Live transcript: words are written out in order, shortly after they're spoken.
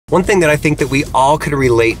One thing that I think that we all could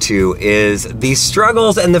relate to is the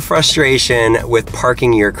struggles and the frustration with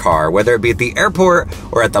parking your car, whether it be at the airport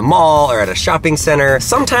or at the mall or at a shopping center.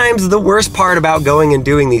 Sometimes the worst part about going and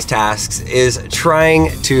doing these tasks is trying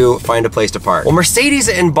to find a place to park. Well, Mercedes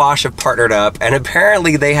and Bosch have partnered up, and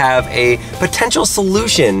apparently they have a potential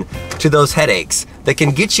solution to those headaches that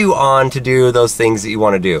can get you on to do those things that you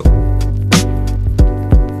want to do.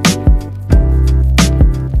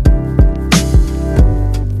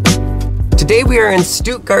 Today we are in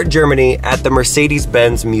Stuttgart, Germany at the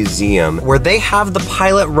Mercedes-Benz Museum, where they have the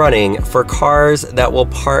pilot running for cars that will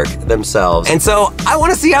park themselves. And so I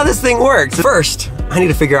want to see how this thing works. First, I need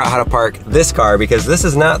to figure out how to park this car because this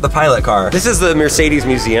is not the pilot car. This is the Mercedes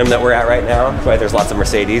Museum that we're at right now. That's why there's lots of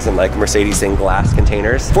Mercedes and like Mercedes in glass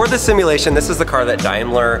containers. For this simulation, this is the car that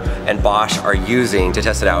Daimler and Bosch are using to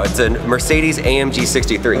test it out. It's a Mercedes AMG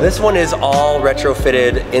 63. This one is all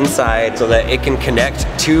retrofitted inside so that it can connect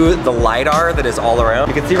to the Lidar that is all around.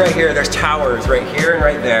 You can see right here, there's towers right here and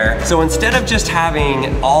right there. So instead of just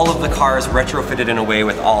having all of the cars retrofitted in a way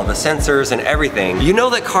with all of the sensors and everything, you know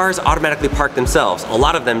that cars automatically park themselves. A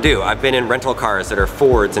lot of them do. I've been in rental cars that are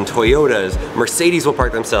Fords and Toyotas. Mercedes will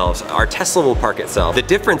park themselves. Our Tesla will park itself. The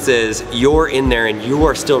difference is you're in there and you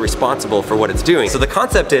are still responsible for what it's doing. So the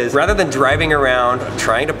concept is rather than driving around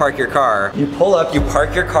trying to park your car, you pull up, you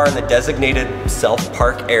park your car in the designated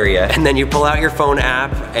self-park area, and then you pull out your phone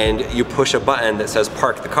app and you push a button that says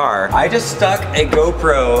park the car. I just stuck a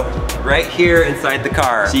GoPro right here inside the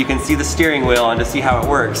car so you can see the steering wheel and to see how it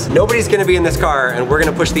works. Nobody's gonna be in this car and we're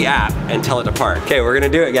gonna push the app and tell it to park. Okay, we're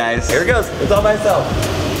gonna do it, guys. Here it goes. It's all by itself.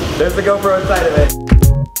 There's the GoPro inside of it.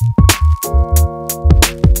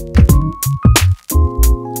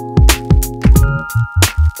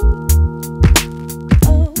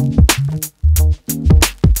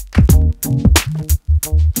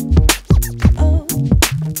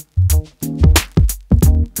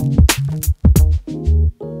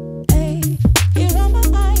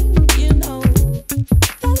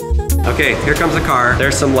 Okay, here comes the car.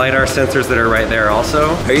 There's some LiDAR sensors that are right there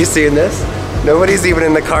also. Are you seeing this? Nobody's even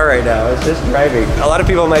in the car right now, it's just driving. A lot of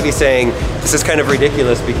people might be saying, this is kind of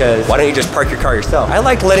ridiculous because why don't you just park your car yourself? I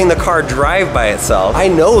like letting the car drive by itself. I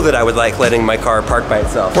know that I would like letting my car park by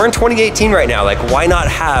itself. We're in 2018 right now, like why not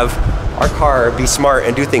have our car be smart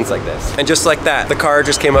and do things like this? And just like that, the car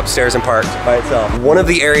just came upstairs and parked by itself. One of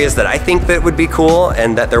the areas that I think that would be cool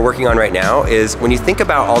and that they're working on right now is when you think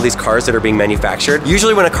about all these cars that are being manufactured,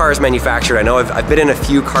 usually when a car is manufactured, I know I've been in a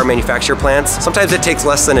few car manufacturer plants, sometimes it takes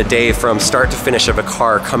less than a day from start to finish of a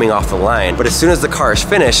car coming off the line. But as soon as the car is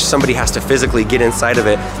finished, somebody has to physically get inside of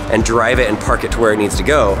it and drive it and park it to where it needs to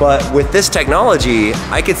go. But with this technology,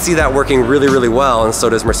 I could see that working really, really well, and so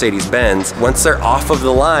does Mercedes-Benz. Once they're off of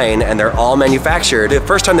the line and they're all manufactured, the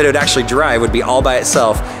first time that it would actually drive would be all by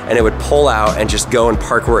itself and it would pull out and just go and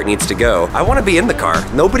park where it needs to go. I want to be in the car.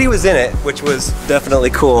 Nobody was in it, which was definitely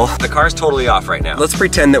cool. The car's totally off right now. Let's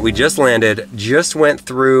pretend that we just landed, just went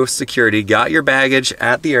through security, got your baggage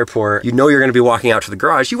at the airport. You know you're going to be walking out to the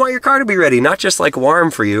garage. You want your car to be ready, not just like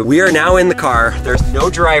warm for you. We are now in the car. There's no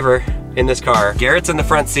driver in this car. Garrett's in the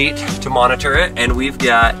front seat to monitor it, and we've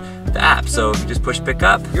got the app. So if you just push pick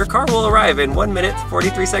up, your car will arrive in 1 minute,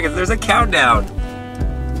 43 seconds. There's a countdown.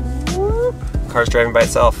 Whoop. Car's driving by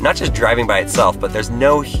itself. Not just driving by itself, but there's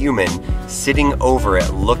no human sitting over it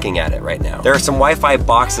looking at it right now. There are some Wi-Fi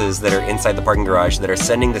boxes that are inside the parking garage that are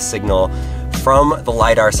sending the signal from the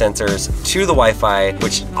LiDAR sensors to the Wi-Fi,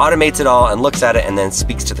 which automates it all and looks at it and then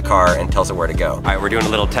speaks to the car and tells it where to go. All right, we're doing a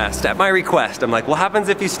little test. At my request, I'm like, what happens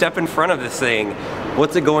if you step in front of this thing?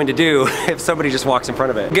 What's it going to do if somebody just walks in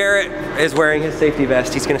front of it? Garrett is wearing his safety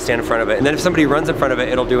vest. He's gonna stand in front of it. And then if somebody runs in front of it,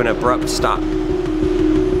 it'll do an abrupt stop.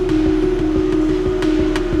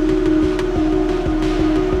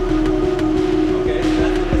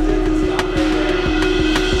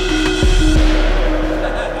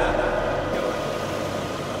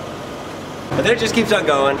 But then it just keeps on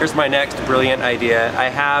going. Here's my next brilliant idea. I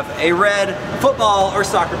have a red football or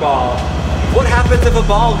soccer ball. What happens if a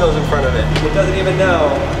ball goes in front of it? It doesn't even know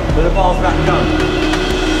that a ball's about to come.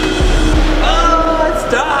 Oh, it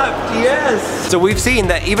stopped, yes! So we've seen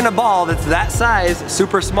that even a ball that's that size,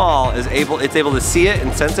 super small, it's able to see it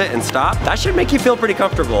and sense it and stop. That should make you feel pretty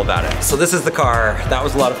comfortable about it. So this is the car. That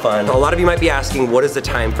was a lot of fun. A lot of you might be asking, what is the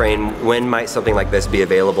time frame? When might something like this be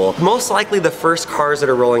available? Most likely the first cars that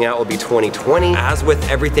are rolling out will be 2020. As with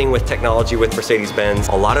everything with technology with Mercedes-Benz,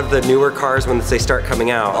 a lot of the newer cars, when they start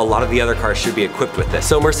coming out, a lot of the other cars should be equipped with this.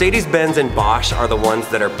 So Mercedes-Benz and Bosch are the ones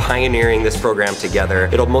that are pioneering this program together.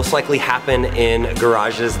 It'll most likely happen in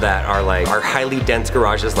garages that are highly highly dense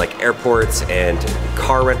garages like airports and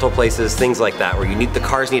car rental places, things like that, where the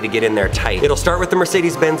cars need to get in there tight. It'll start with the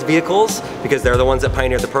Mercedes-Benz vehicles because they're the ones that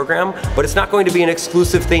pioneered the program, but it's not going to be an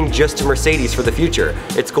exclusive thing just to Mercedes for the future.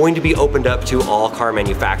 It's going to be opened up to all car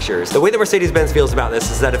manufacturers. The way that Mercedes-Benz feels about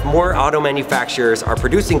this is that if more auto manufacturers are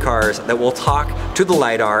producing cars that will talk to the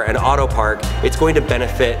Lidar and auto park, it's going to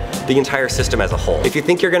benefit the entire system as a whole. If you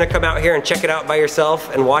think you're gonna come out here and check it out by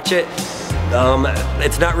yourself and watch it,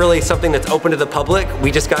 it's not really something that's open to the public.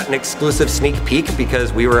 We just got an exclusive sneak peek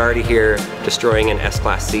because we were already here destroying an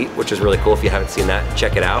S-Class seat, which is really cool. If you haven't seen that,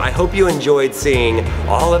 check it out. I hope you enjoyed seeing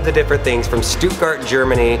all of the different things from Stuttgart,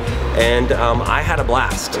 Germany, and I had a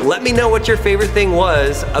blast. Let me know what your favorite thing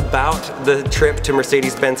was about the trip to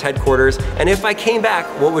Mercedes-Benz headquarters, and if I came back,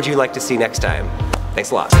 what would you like to see next time?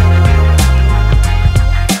 Thanks a lot.